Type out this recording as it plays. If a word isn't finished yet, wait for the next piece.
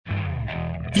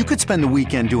You could spend the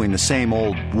weekend doing the same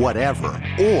old whatever,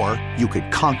 or you could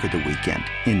conquer the weekend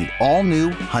in the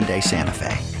all-new Hyundai Santa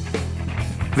Fe.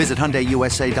 Visit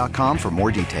HyundaiUSA.com for more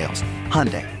details.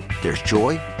 Hyundai, there's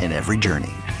joy in every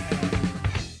journey.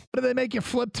 What did they make you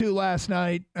flip to last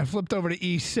night? I flipped over to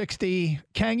E60.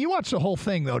 Kang, you watched the whole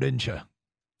thing, though, didn't you?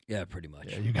 Yeah, pretty much.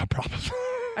 Yeah, you got problems.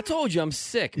 I told you I'm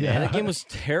sick, man. Yeah. That game was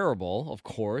terrible, of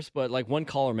course, but like one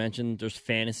caller mentioned, there's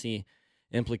fantasy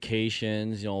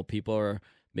implications. People are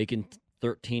making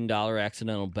 $13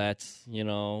 accidental bets,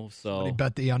 so Somebody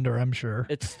bet the under, I'm sure.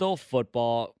 it's still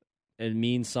football. It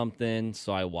means something,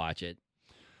 so I watch it.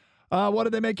 What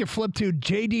did they make you flip to?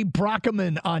 J.D.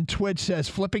 Brockerman on Twitch says,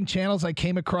 flipping channels, I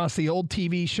came across the old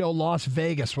TV show Las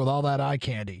Vegas with all that eye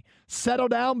candy. Settle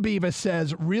Down Beavis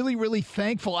says, really, really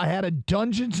thankful I had a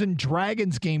Dungeons and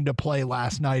Dragons game to play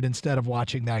last night instead of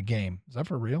watching that game. Is that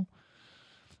for real?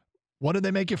 What did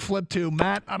they make you flip to?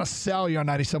 Matt on a cell, you're on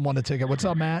 97.1 The Ticket. What's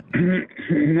up, Matt?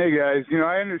 Hey, guys.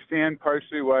 I understand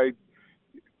partially why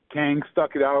Kang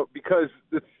stuck it out, because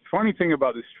the funny thing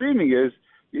about the streaming is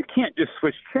you can't just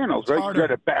switch channels, right? You got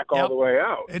to back all the way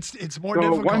out. It's more so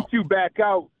difficult. once you back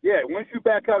out,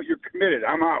 you're committed.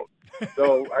 I'm out.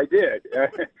 So I did.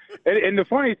 And the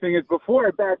funny thing is, before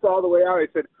I backed all the way out, I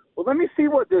said, well, let me see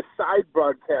what this side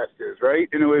broadcast is, right?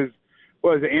 And it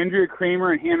was Andrea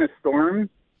Kramer and Hannah Storm,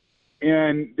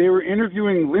 and they were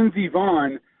interviewing Lindsey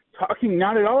Vonn, talking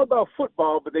not at all about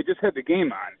football, but they just had the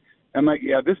game on. I'm like,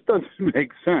 yeah, this doesn't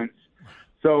make sense.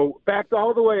 So backed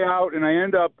all the way out, and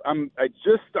I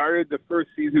just started the first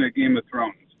season of Game of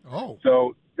Thrones. Oh.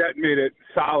 So that made it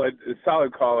a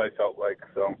solid call, I felt like.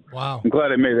 So wow. I'm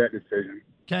glad I made that decision.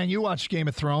 Kang, you watched Game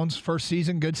of Thrones. First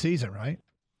season, good season, right?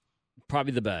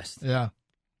 Probably the best. Yeah.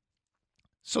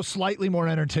 So slightly more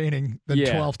entertaining than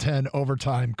 12-10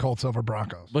 overtime Colts over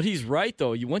Broncos. But he's right,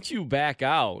 though. Once you back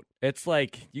out, it's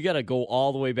like you got to go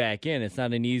all the way back in. It's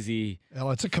not an easy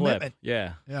it's a flip. commitment.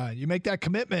 Yeah. Yeah, you make that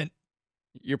commitment.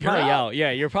 You're probably out.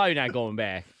 Yeah, you're probably not going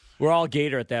back. We're all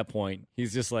Gator at that point.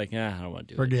 He's just like, I don't want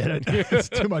to do Forget it. It's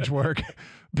too much work.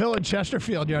 Bill in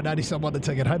Chesterfield, you're on 97.1 The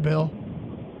Ticket. Hi, Bill.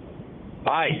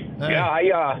 Hi. Hey.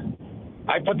 Yeah,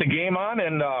 I put the game on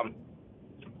and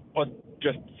was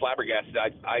just flabbergasted.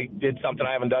 I did something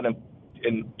I haven't done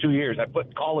in 2 years. I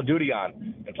put Call of Duty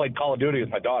on and played Call of Duty with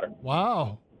my daughter.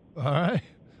 Wow. All right.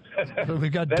 So we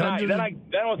got then I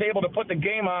was able to put the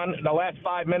game on in the last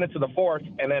 5 minutes of the fourth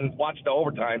and then watch the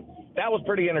overtime. That was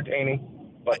pretty entertaining,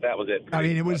 but that was it. I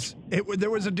mean, there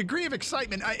was a degree of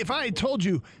excitement. If I had told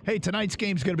you, hey, tonight's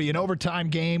game's going to be an overtime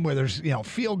game where there's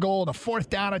field goal and a fourth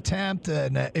down attempt,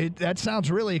 and that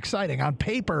sounds really exciting. On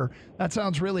paper, that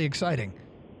sounds really exciting.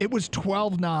 It was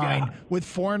 12-9 with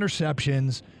 4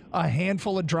 interceptions, a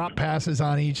handful of drop passes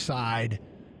on each side.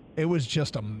 It was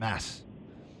just a mess.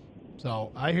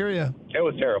 So I hear you. It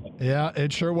was terrible. Yeah,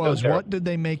 it sure was. Terrible. What did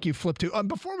they make you flip to?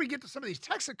 Before we get to some of these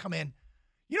texts that come in,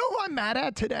 you know who I'm mad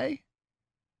at today?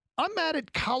 I'm mad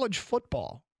at college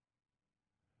football.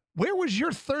 Where was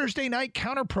your Thursday night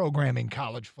counter-programming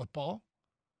college football?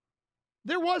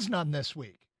 There was none this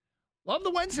week. Love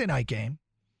the Wednesday night game,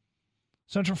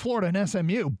 Central Florida and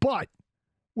SMU, but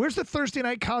where's the Thursday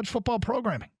night college football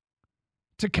programming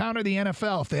to counter the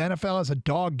NFL if the NFL has a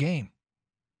dog game?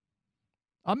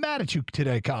 I'm mad at you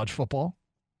today, college football.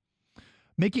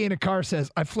 Mickey in a car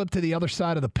says, I flipped to the other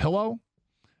side of the pillow.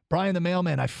 Brian the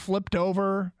mailman, I flipped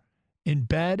over in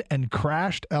bed and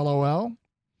crashed, LOL.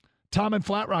 Tom in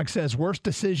Flat Rock says, worst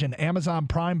decision, Amazon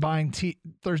Prime buying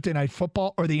Thursday Night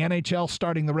Football or the NHL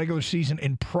starting the regular season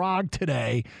in Prague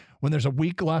today when there's a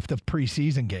week left of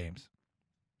preseason games.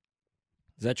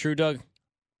 Is that true, Doug?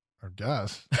 I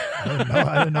guess.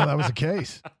 I didn't know that was the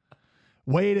case.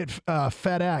 Wade at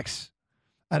FedEx.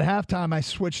 At halftime, I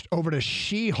switched over to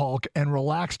She-Hulk and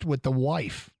relaxed with the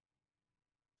wife.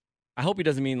 I hope he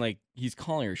doesn't mean like he's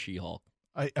calling her She-Hulk.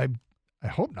 I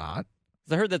hope not.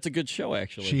 'Cause I heard that's a good show,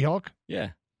 actually. She-Hulk?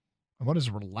 Yeah. What does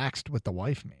relaxed with the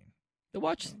wife mean? They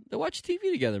watch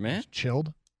TV together, man. Just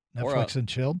chilled? Netflix and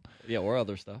chilled? Yeah, or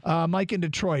other stuff. Mike in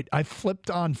Detroit, I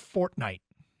flipped on Fortnite.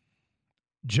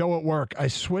 Joe at work, I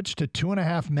switched to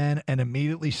 2.5 Men and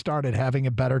immediately started having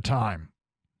a better time.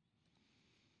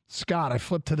 Scott, I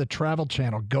flipped to the Travel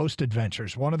Channel, Ghost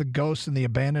Adventures. One of the ghosts in the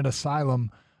abandoned asylum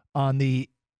on the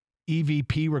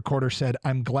EVP recorder said,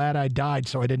 I'm glad I died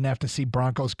so I didn't have to see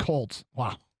Broncos Colts.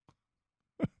 Wow.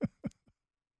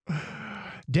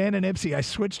 Dan and Ipsy, I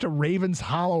switched to Ravens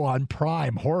Hollow on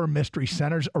Prime. Horror mystery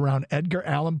centers around Edgar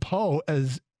Allan Poe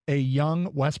as a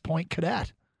young West Point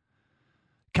cadet.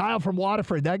 Kyle from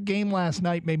Waterford, that game last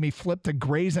night made me flip to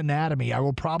Grey's Anatomy. I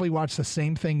will probably watch the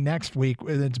same thing next week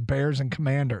with its Bears and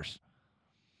Commanders.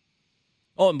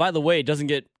 Oh, and by the way,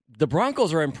 the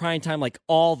Broncos are in prime time like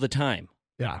all the time.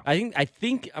 Yeah.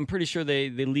 I'm pretty sure they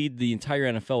lead the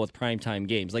entire NFL with primetime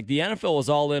games. Like the NFL was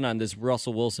all in on this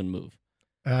Russell Wilson move.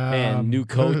 And new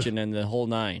coach and then the whole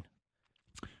nine.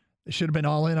 They should have been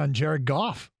all in on Jared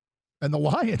Goff and the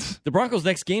Lions. The Broncos'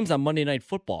 next game's on Monday Night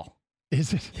Football.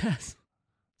 Is it? Yes.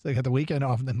 So they got the weekend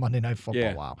off and then Monday Night Football.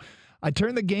 Yeah. Wow. I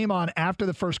turned the game on after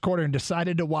the first quarter and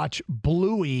decided to watch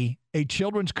Bluey, a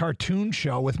children's cartoon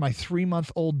show with my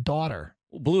 3-month-old daughter.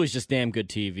 Blue is just damn good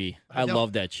TV. I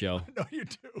love that show. No, you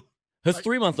do. His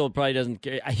 3-month-old probably doesn't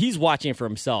care. He's watching it for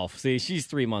himself. See, she's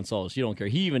 3 months old. She don't care.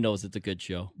 He even knows it's a good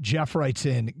show. Jeff writes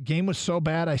in, game was so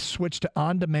bad I switched to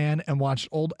On Demand and watched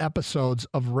old episodes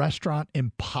of Restaurant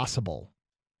Impossible.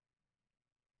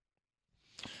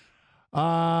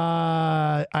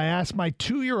 I asked my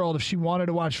 2-year-old if she wanted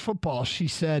to watch football. She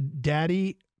said,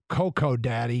 Daddy, Coco.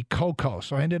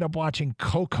 So I ended up watching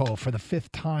Coco for the 5th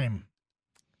time.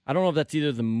 I don't know if that's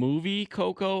either the movie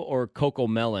Coco or Coco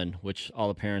Melon, which all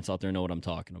the parents out there know what I'm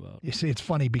talking about. You see, it's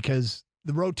funny because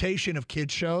the rotation of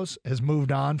kids shows has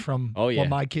moved on from what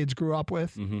my kids grew up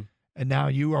with. Mm-hmm. And now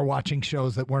you are watching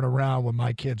shows that weren't around when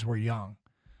my kids were young.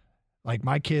 Like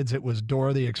my kids, it was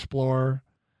Dora the Explorer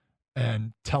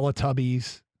and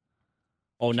Teletubbies.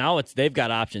 Oh, now they've got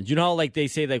options. You know how like they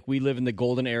say like we live in the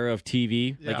golden era of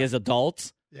TV, like as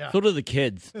adults? Yeah. So do the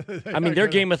kids. I mean, their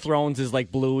Game of Thrones is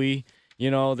like Bluey. You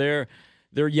know, their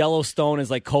Yellowstone is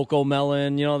like Coco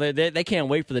Melon. You know, they can't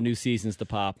wait for the new seasons to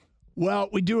pop. Well,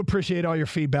 we do appreciate all your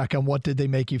feedback on what did they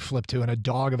make you flip to in a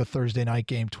dog of a Thursday night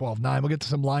game, 12-9. We'll get to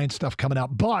some Lions stuff coming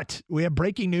out. But we have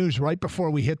breaking news right before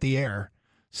we hit the air.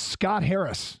 Scott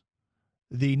Harris,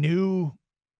 the new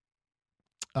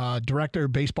director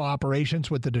of baseball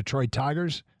operations with the Detroit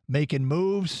Tigers, making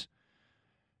moves.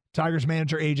 Tigers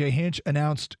manager A.J. Hinch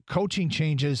announced coaching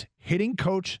changes, hitting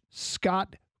coach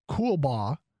Scott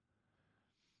Coolbaugh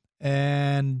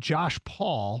and Josh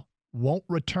Paul won't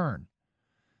return.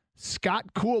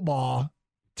 Scott Coolbaugh,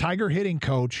 Tiger hitting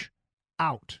coach,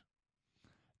 out.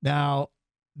 Now,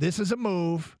 this is a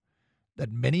move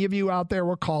that many of you out there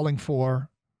were calling for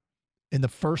in the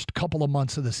first couple of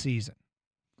months of the season.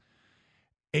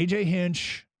 A.J.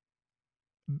 Hinch,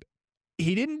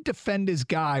 he didn't defend his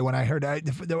guy when I heard.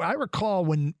 I recall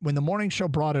when the morning show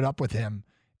brought it up with him,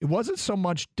 it wasn't so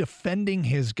much defending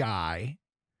his guy,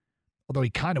 although he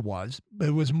kind of was, but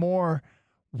it was more,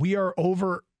 we are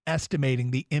overestimating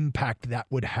the impact that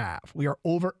would have. We are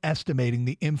overestimating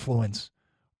the influence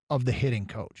of the hitting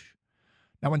coach.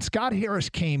 Now, when Scott Harris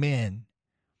came in,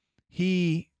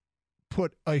 he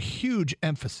put a huge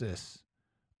emphasis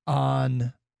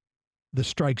on the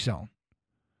strike zone.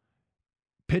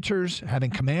 Pitchers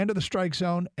having command of the strike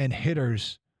zone and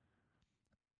hitters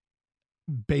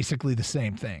basically the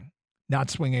same thing, not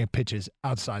swinging at pitches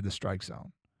outside the strike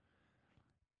zone.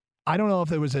 I don't know if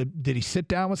did he sit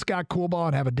down with Scott Coolbaugh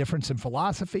and have a difference in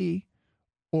philosophy,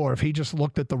 or if he just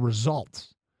looked at the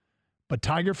results. But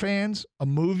Tiger fans, a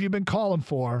move you've been calling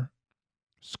for,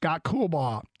 Scott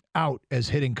Coolbaugh out as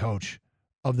hitting coach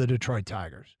of the Detroit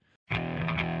Tigers.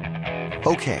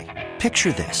 Okay,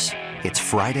 picture this. It's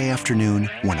Friday afternoon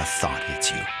when a thought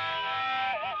hits you.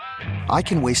 I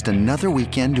can waste another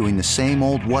weekend doing the same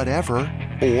old whatever,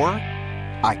 or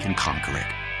I can conquer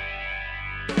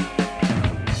it.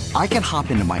 I can hop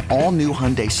into my all-new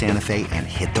Hyundai Santa Fe and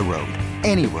hit the road.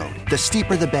 Any road. The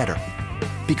steeper, the better.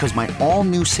 Because my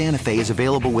all-new Santa Fe is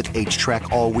available with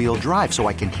H-Track all-wheel drive, so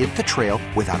I can hit the trail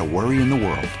without a worry in the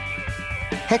world.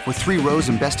 Heck, with 3 rows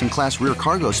and best-in-class rear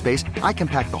cargo space, I can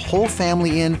pack the whole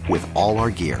family in with all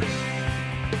our gear.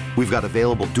 We've got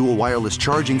available dual wireless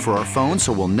charging for our phones,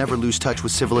 so we'll never lose touch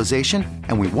with civilization,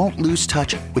 and we won't lose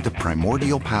touch with the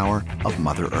primordial power of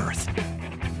Mother Earth.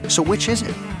 So which is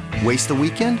it? Waste the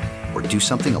weekend or do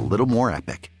something a little more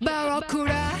epic?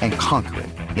 And conquer it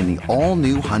in the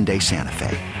all-new Hyundai Santa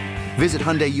Fe. Visit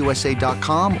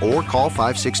HyundaiUSA.com or call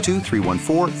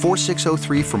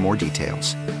 562-314-4603 for more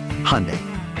details. Hyundai,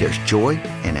 there's joy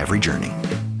in every journey.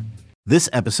 This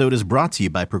episode is brought to you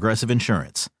by Progressive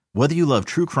Insurance. Whether you love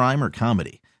true crime or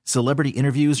comedy, celebrity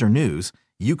interviews or news,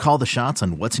 you call the shots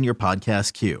on what's in your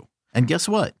podcast queue. And guess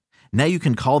what? Now you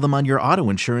can call them on your auto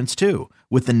insurance too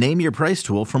with the Name Your Price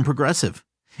tool from Progressive.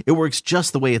 It works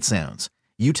just the way it sounds.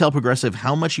 You tell Progressive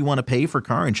how much you want to pay for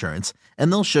car insurance, and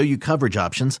they'll show you coverage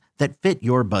options that fit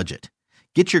your budget.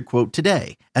 Get your quote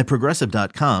today at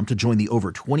Progressive.com to join the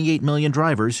over 28 million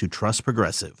drivers who trust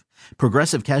Progressive.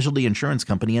 Progressive Casualty Insurance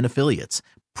Company and Affiliates.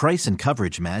 Price and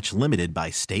coverage match limited by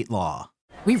state law.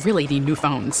 we really need new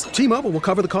phones. T-Mobile will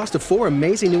cover the cost of 4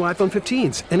 amazing new iPhone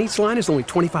 15s, and each line is only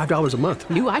 $25 a month.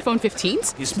 New iPhone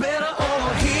 15s? It's better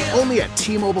over here. Only at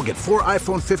T-Mobile, get 4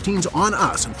 iPhone 15s on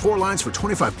us and 4 lines for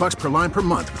 $25 per line per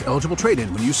month with eligible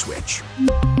trade-in when you switch.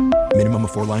 Minimum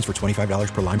of 4 lines for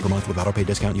 $25 per line per month with autopay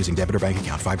discount using debit or bank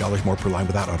account. $5 more per line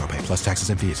without autopay, plus taxes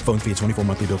and fees. Phone fee at 24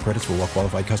 monthly bill credits for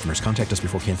well-qualified customers. Contact us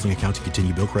before canceling account to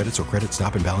continue bill credits or credit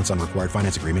stop and balance on required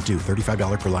finance agreement due.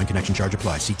 $35 per line connection charge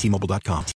applies. See T-Mobile.com.